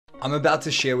I'm about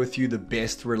to share with you the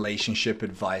best relationship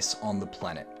advice on the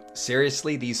planet.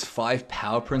 Seriously, these 5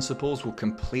 power principles will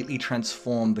completely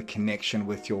transform the connection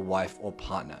with your wife or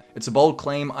partner. It's a bold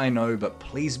claim, I know, but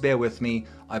please bear with me.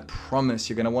 I promise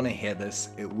you're going to want to hear this.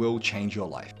 It will change your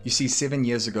life. You see, 7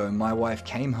 years ago, my wife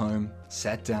came home,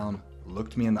 sat down,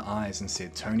 looked me in the eyes and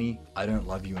said, "Tony, I don't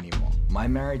love you anymore." My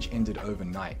marriage ended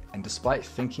overnight, and despite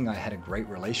thinking I had a great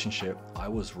relationship, I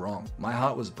was wrong. My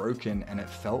heart was broken and it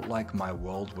felt like my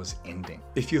world was ending.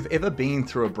 If you've ever been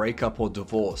through a breakup or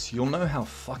divorce, you'll know how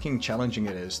fucking challenging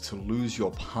it is to lose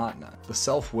your partner. The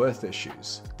self-worth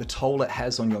issues, the toll it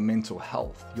has on your mental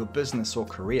health, your business or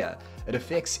career, it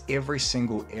affects every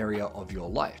single area of your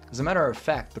life. As a matter of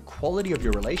fact, the quality of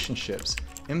your relationships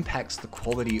impacts the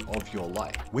quality of your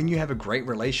life. When you have a great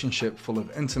relationship full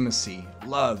of intimacy,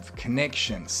 love,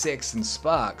 connection, sex, and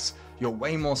sparks, you're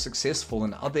way more successful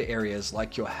in other areas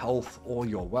like your health or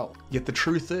your wealth. Yet the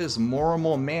truth is, more and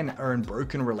more men are in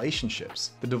broken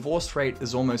relationships. The divorce rate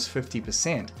is almost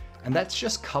 50%. And that's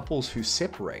just couples who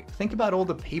separate. Think about all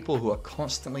the people who are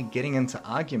constantly getting into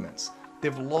arguments.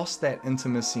 They've lost that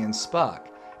intimacy and spark,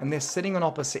 and they're sitting on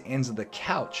opposite ends of the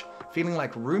couch, feeling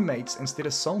like roommates instead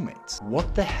of soulmates.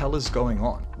 What the hell is going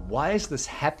on? Why is this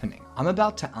happening? I'm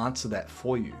about to answer that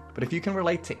for you, but if you can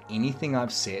relate to anything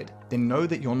I've said, then know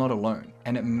that you're not alone,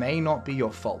 and it may not be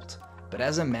your fault, but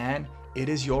as a man, it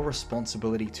is your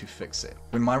responsibility to fix it.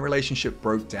 When my relationship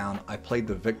broke down, I played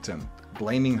the victim,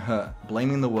 blaming her,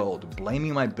 blaming the world,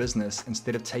 blaming my business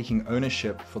instead of taking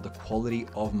ownership for the quality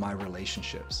of my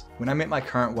relationships. When I met my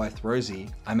current wife, Rosie,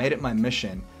 I made it my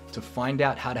mission to find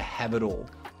out how to have it all.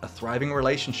 A thriving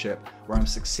relationship where I'm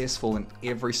successful in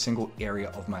every single area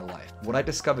of my life. What I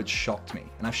discovered shocked me,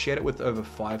 and I've shared it with over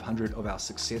 500 of our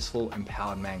successful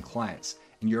Empowered Man clients,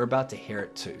 and you're about to hear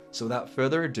it too. So without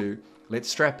further ado, let's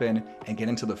strap in and get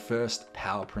into the first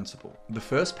power principle. The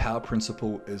first power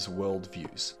principle is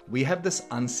worldviews. We have this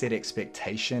unset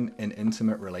expectation in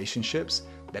intimate relationships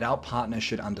that our partner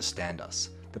should understand us,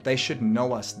 that they should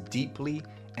know us deeply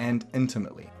and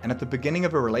intimately. And at the beginning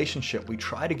of a relationship, we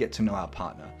try to get to know our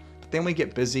partner. But then we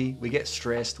get busy, we get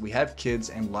stressed, we have kids,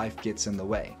 and life gets in the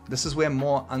way. This is where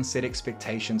more unset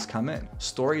expectations come in.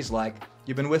 Stories like,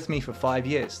 "You've been with me for 5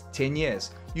 years, 10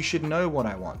 years. You should know what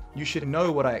I want. You should know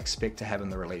what I expect to have in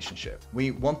the relationship."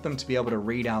 We want them to be able to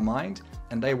read our mind,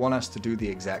 and they want us to do the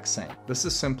exact same. This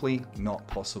is simply not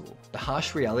possible. The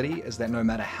harsh reality is that no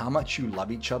matter how much you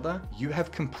love each other, you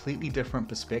have completely different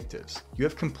perspectives. You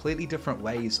have completely different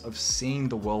ways of seeing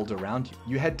the world around you.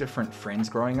 You had different friends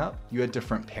growing up, you had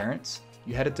different parents,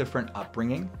 you had a different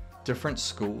upbringing, different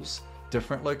schools,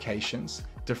 different locations,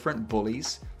 different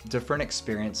bullies, different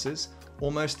experiences.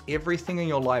 Almost everything in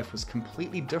your life was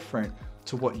completely different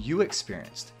to what you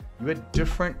experienced. You had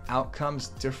different outcomes,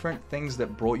 different things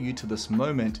that brought you to this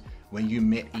moment when you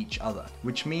met each other,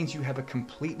 which means you have a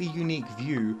completely unique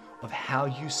view of how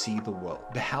you see the world.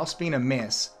 The house being a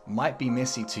mess might be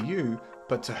messy to you,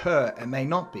 but to her, it may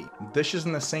not be. Dishes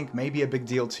in the sink may be a big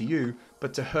deal to you,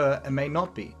 but to her, it may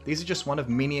not be. These are just one of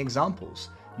many examples.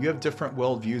 You have different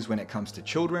worldviews when it comes to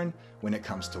children, when it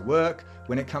comes to work,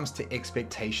 when it comes to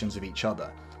expectations of each other.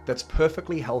 That's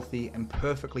perfectly healthy and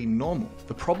perfectly normal.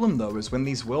 The problem though is when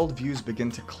these worldviews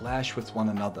begin to clash with one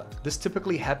another. This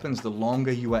typically happens the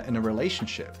longer you are in a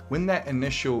relationship. When that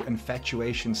initial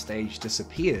infatuation stage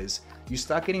disappears, you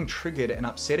start getting triggered and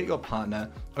upset at your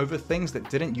partner over things that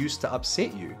didn't used to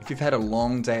upset you. If you've had a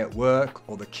long day at work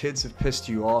or the kids have pissed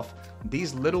you off,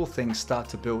 these little things start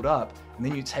to build up, and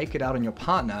then you take it out on your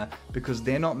partner because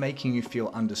they're not making you feel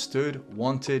understood,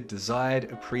 wanted,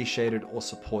 desired, appreciated, or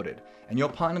supported. And your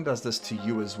partner does this to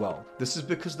you as well. This is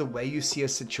because the way you see a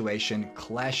situation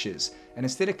clashes, and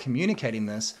instead of communicating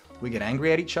this, we get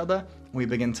angry at each other and we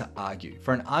begin to argue.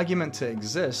 For an argument to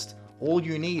exist, all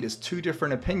you need is 2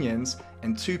 different opinions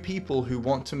and 2 people who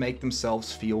want to make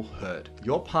themselves feel heard.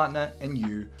 Your partner and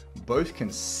you both can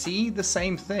see the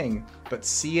same thing, but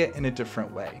see it in a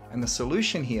different way. And the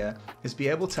solution here is be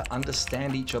able to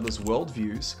understand each other's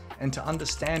worldviews and to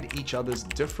understand each other's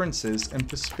differences in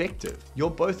perspective.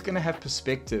 You're both gonna have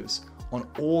perspectives on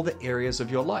all the areas of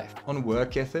your life, on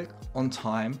work ethic, on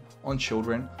time, on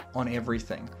children, on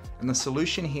everything. And the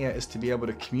solution here is to be able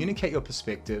to communicate your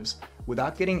perspectives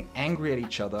without getting angry at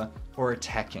each other or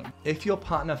attacking. If your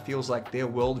partner feels like their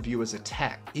worldview is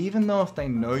attacked, even though if they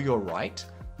know you're right,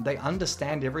 they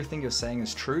understand everything you're saying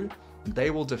is true,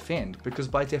 they will defend, because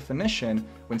by definition,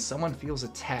 when someone feels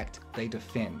attacked, they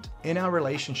defend. In our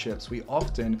relationships, we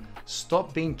often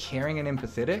stop being caring and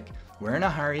empathetic. We're in a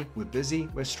hurry, we're busy,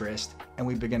 we're stressed, and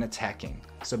we begin attacking.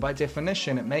 So by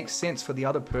definition, it makes sense for the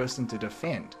other person to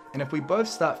defend. And if we both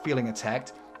start feeling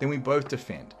attacked, then we both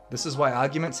defend. This is why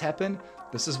arguments happen.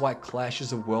 This is why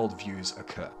clashes of worldviews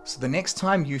occur. So the next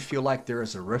time you feel like there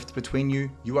is a rift between you,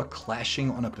 you are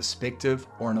clashing on a perspective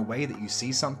or in a way that you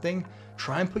see something,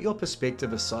 try and put your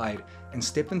perspective aside and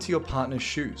step into your partner's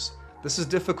shoes. This is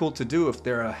difficult to do if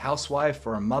they're a housewife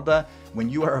or a mother. When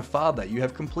you are a father, you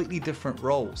have completely different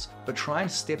roles. But try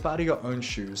and step out of your own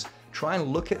shoes. Try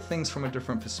and look at things from a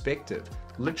different perspective.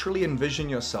 Literally envision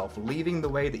yourself leaving the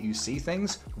way that you see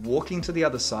things, walking to the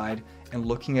other side, and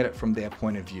looking at it from their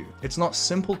point of view. It's not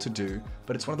simple to do,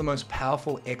 but it's one of the most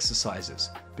powerful exercises,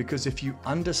 because if you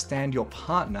understand your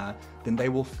partner, then they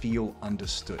will feel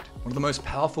understood. One of the most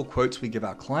powerful quotes we give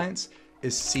our clients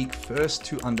is seek first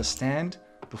to understand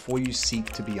before you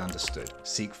seek to be understood.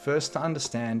 Seek first to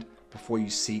understand before you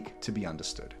seek to be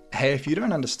understood. Hey, if you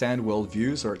don't understand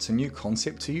worldviews or it's a new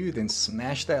concept to you, then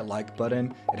smash that like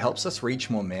button. It helps us reach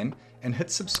more men, and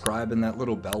hit subscribe and that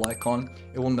little bell icon.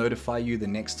 It will notify you the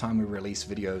next time we release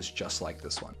videos just like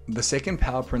this one. The second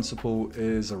power principle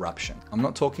is eruption. I'm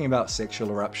not talking about sexual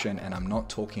eruption, and I'm not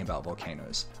talking about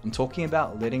volcanoes. I'm talking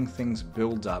about letting things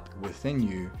build up within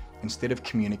you instead of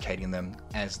communicating them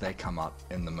as they come up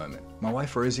in the moment. My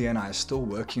wife Rosie and I are still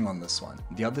working on this one.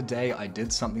 The other day I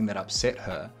did something that upset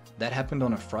her. That happened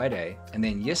on a Friday, and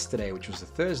then yesterday, which was a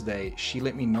Thursday, she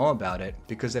let me know about it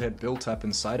because it had built up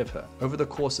inside of her. Over the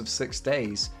course of 6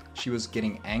 days, she was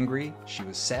getting angry, she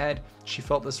was sad, she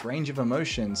felt this range of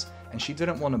emotions, and she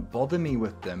didn't want to bother me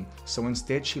with them, so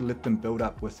instead she let them build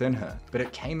up within her. But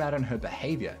it came out in her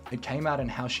behavior. It came out in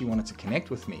how she wanted to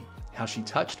connect with me, how she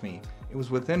touched me. It was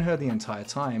within her the entire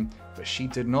time, but she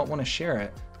did not want to share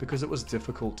it because it was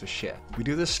difficult to share. We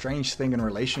do this strange thing in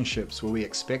relationships where we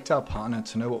expect our partner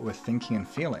to know what we're thinking and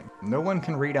feeling. No one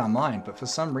can read our mind, but for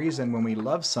some reason when we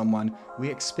love someone, we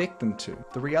expect them to.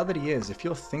 The reality is, if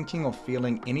you're thinking or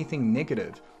feeling anything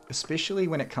negative, especially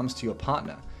when it comes to your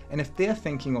partner, and if they're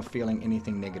thinking or feeling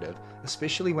anything negative,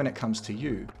 especially when it comes to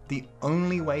you, the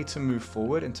only way to move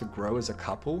forward and to grow as a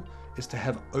couple is to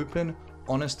have open,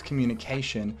 honest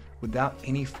communication without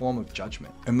any form of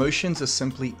judgment. Emotions are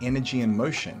simply energy in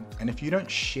motion, and if you don't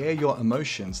share your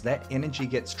emotions, that energy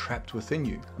gets trapped within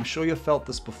you. I'm sure you've felt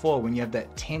this before when you have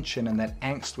that tension and that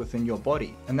angst within your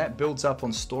body, and that builds up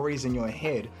on stories in your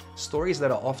head, stories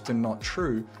that are often not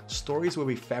true, stories where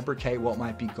we fabricate what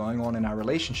might be going on in our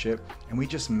relationship and we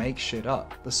just make shit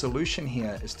up. The solution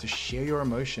here is to share your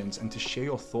emotions and to share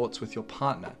your thoughts with your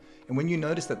partner. And when you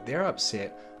notice that they're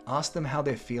upset, ask them how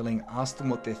they're feeling, ask them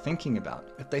what they're thinking about.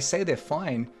 If they say they're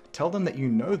fine, tell them that you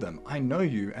know them. I know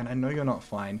you and I know you're not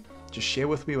fine. Just share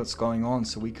with me what's going on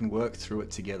so we can work through it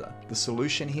together. The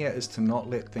solution here is to not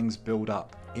let things build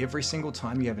up. Every single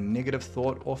time you have a negative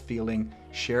thought or feeling,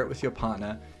 share it with your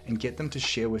partner and get them to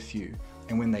share with you.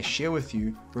 And when they share with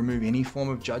you, remove any form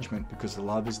of judgment, because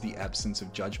love is the absence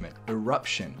of judgment.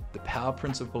 Eruption, the power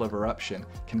principle of eruption,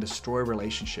 can destroy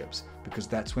relationships because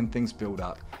that's when things build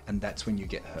up and that's when you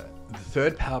get hurt. The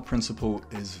third power principle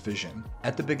is vision.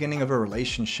 At the beginning of a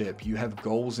relationship, you have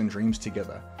goals and dreams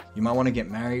together. You might want to get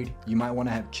married, you might want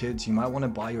to have kids, you might want to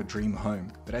buy your dream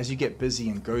home. But as you get busy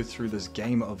and go through this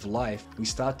game of life, we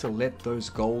start to let those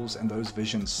goals and those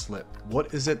visions slip.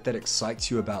 What is it that excites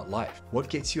you about life? What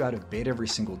gets you out of bed every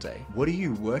single day? What are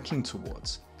you working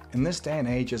towards? In this day and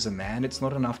age, as a man, it's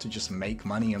not enough to just make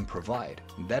money and provide.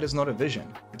 That is not a vision.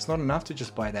 It's not enough to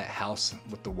just buy that house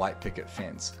with the white picket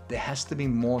fence. There has to be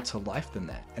more to life than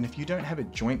that. And if you don't have a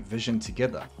joint vision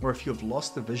together, or if you've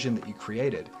lost the vision that you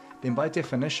created, then by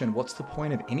definition, what's the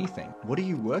point of anything? What are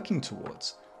you working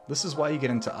towards? This is why you get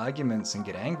into arguments and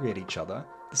get angry at each other.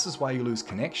 This is why you lose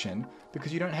connection,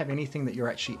 because you don't have anything that you're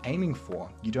actually aiming for.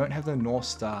 You don't have the North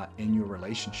Star in your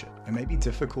relationship. It may be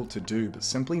difficult to do, but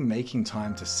simply making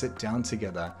time to sit down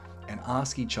together and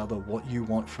ask each other what you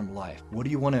want from life. What do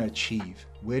you want to achieve?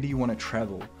 Where do you want to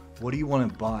travel? What do you want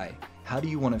to buy? How do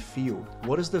you want to feel?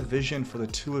 What is the vision for the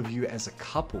two of you as a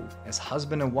couple, as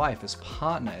husband and wife, as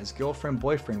partner, as girlfriend,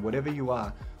 boyfriend, whatever you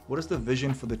are? What is the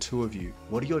vision for the two of you?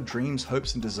 What are your dreams,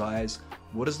 hopes, and desires?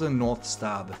 What is the North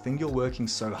Star, the thing you're working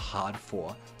so hard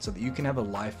for, so that you can have a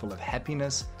life full of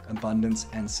happiness, abundance,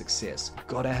 and success? You've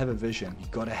got to have a vision.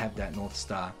 You've got to have that North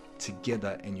Star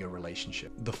together in your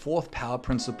relationship. The fourth power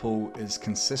principle is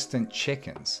consistent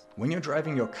check-ins. When you're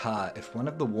driving your car, if one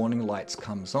of the warning lights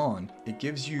comes on, it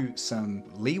gives you some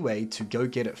leeway to go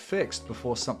get it fixed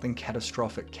before something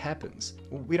catastrophic happens.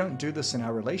 Well, we don't do this in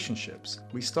our relationships.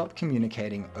 We stop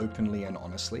communicating openly and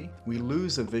honestly. We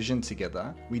lose a vision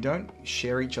together. We don't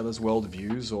share each other's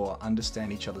worldviews or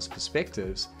understand each other's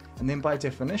perspectives. And then by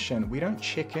definition, we don't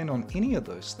check in on any of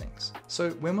those things.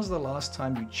 So when was the last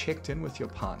time you checked in with your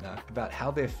partner about how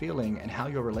they're feeling and how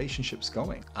your relationship's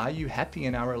going? Are you happy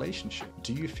in our relationship?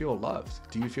 Do you feel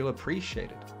loved? Do you feel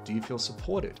appreciated? Do you feel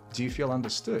supported? Do you feel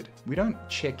understood? We don't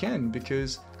check in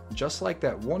because just like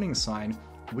that warning sign,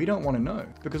 we don't want to know.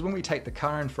 Because when we take the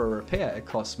car in for a repair, it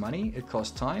costs money, it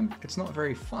costs time, it's not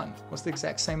very fun. Well, it's the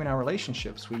exact same in our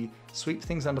relationships. We sweep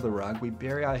things under the rug, we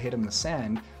bury our head in the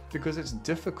sand because it's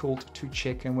difficult to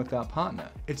check in with our partner.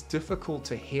 It's difficult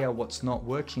to hear what's not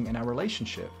working in our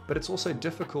relationship, but it's also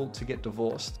difficult to get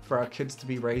divorced, for our kids to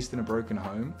be raised in a broken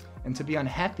home, and to be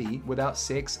unhappy without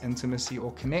sex, intimacy,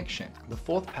 or connection. The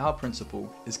fourth power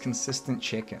principle is consistent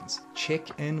check-ins.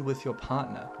 Check in with your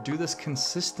partner. Do this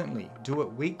consistently. Do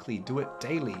it weekly. Do it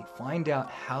daily. Find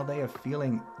out how they are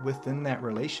feeling within that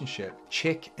relationship.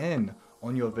 Check in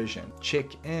on your vision. Check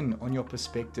in on your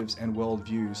perspectives and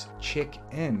worldviews. Check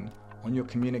in on your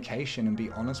communication and be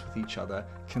honest with each other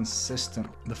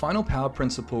consistently. The final power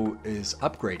principle is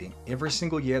upgrading. Every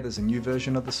single year there's a new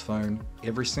version of this phone.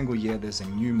 Every single year there's a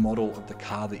new model of the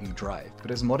car that you drive. But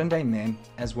as modern day men,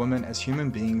 as women, as human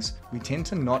beings, we tend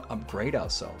to not upgrade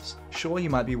ourselves. Sure,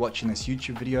 you might be watching this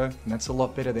YouTube video, and that's a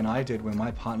lot better than I did when my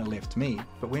partner left me.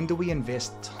 But when do we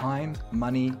invest time,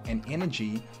 money, and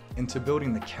energy into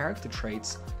building the character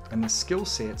traits and the skill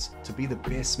sets to be the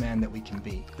best man that we can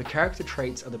be? The character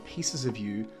traits are the pieces of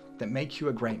you that make you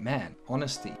a great man.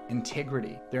 Honesty,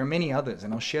 integrity. There are many others,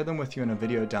 and I'll share them with you in a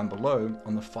video down below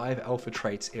on the 5 alpha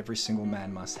traits every single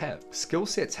man must have. Skill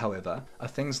sets, however, are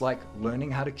things like learning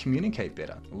how to communicate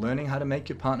better, learning how to make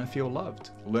your partner feel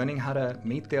loved, learning how to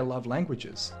meet their love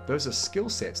languages. Those are skill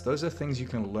sets. Those are things you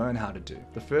can learn how to do.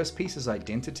 The first piece is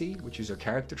identity, which is your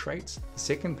character traits. The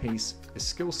second piece is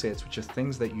skill sets, which are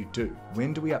things that you do.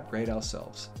 When do we upgrade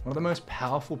ourselves? One of the most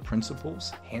powerful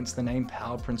principles, hence the name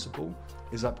power principle,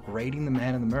 is upgrading the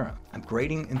man in the mirror,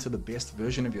 upgrading into the best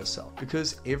version of yourself.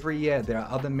 Because every year there are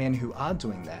other men who are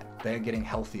doing that. They are getting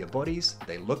healthier bodies,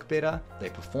 they look better, they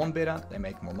perform better, they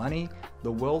make more money.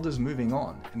 The world is moving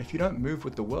on. And if you don't move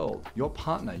with the world, your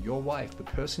partner, your wife, the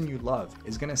person you love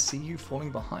is gonna see you falling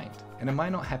behind. And it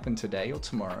might not happen today or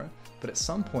tomorrow, but at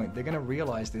some point they're gonna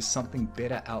realize there's something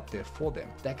better out there for them.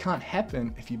 That can't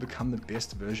happen if you become the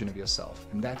best version of yourself.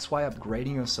 And that's why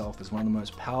upgrading yourself is one of the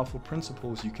most powerful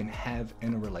principles you can have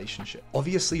in a relationship.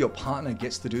 Obviously, your partner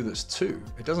gets to do this too.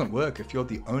 It doesn't work if you're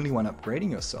the only one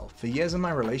upgrading yourself. For years in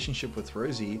my relationship with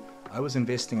Rosie, I was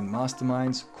investing in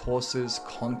masterminds, courses,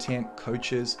 content,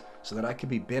 coaches, so that I could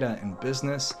be better in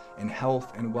business, in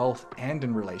health, in wealth, and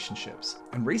in relationships.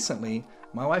 And recently,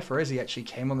 my wife Rosie actually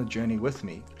came on the journey with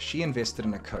me. She invested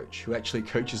in a coach who actually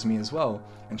coaches me as well,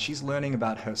 and she's learning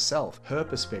about herself, her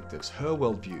perspectives, her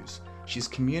worldviews. She's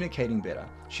communicating better.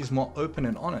 She's more open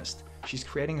and honest. She's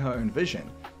creating her own vision.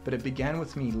 But it began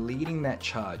with me leading that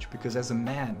charge, because as a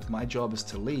man, my job is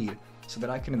to lead so that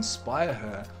I can inspire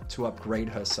her to upgrade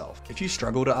herself. If you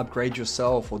struggle to upgrade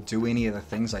yourself or do any of the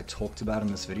things I talked about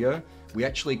in this video, we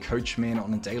actually coach men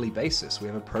on a daily basis. We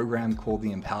have a program called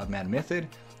the Empowered Man Method,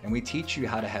 and we teach you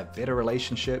how to have better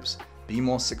relationships, be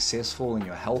more successful in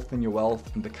your health and your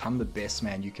wealth, and become the best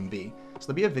man you can be. So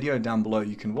there'll be a video down below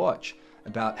you can watch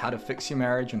about how to fix your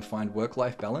marriage and find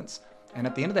work-life balance. And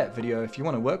at the end of that video, if you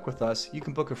want to work with us, you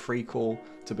can book a free call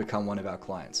to become one of our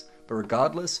clients. But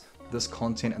regardless, this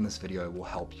content in this video will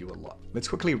help you a lot. Let's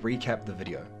quickly recap the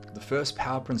video. The first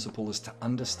power principle is to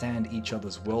understand each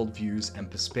other's worldviews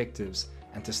and perspectives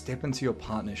and to step into your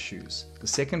partner's shoes. The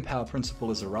second power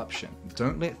principle is eruption.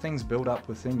 Don't let things build up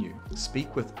within you.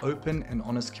 Speak with open and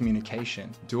honest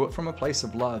communication. Do it from a place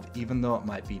of love, even though it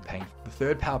might be painful. The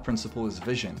third power principle is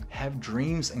vision. Have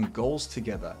dreams and goals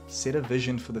together. Set a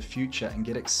vision for the future and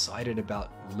get excited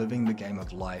about living the game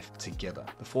of life together.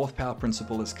 The fourth power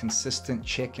principle is consistent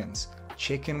check-ins.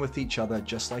 Check in with each other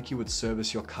just like you would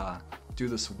service your car. Do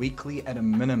this weekly at a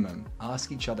minimum.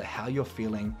 Ask each other how you're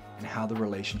feeling and how the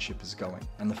relationship is going.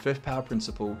 And the fifth power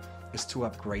principle is to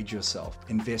upgrade yourself.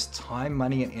 Invest time,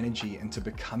 money, and energy into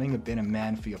becoming a better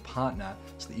man for your partner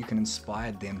so that you can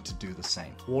inspire them to do the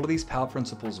same. All of these power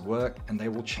principles work and they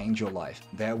will change your life.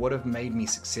 They are what have made me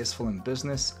successful in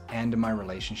business and in my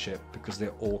relationship because they're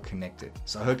all connected.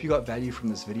 So I hope you got value from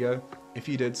this video. If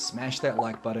you did, smash that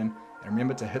like button. And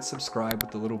remember to hit subscribe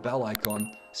with the little bell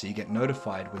icon so you get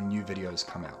notified when new videos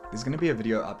come out. There's going to be a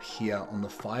video up here on the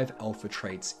 5 alpha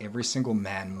traits every single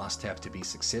man must have to be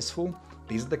successful.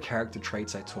 These are the character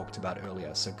traits I talked about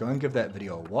earlier, so go and give that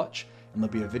video a watch. And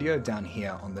there'll be a video down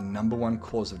here on the #1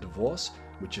 cause of divorce,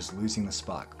 which is losing the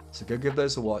spark. So go give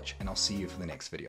those a watch and I'll see you for the next video.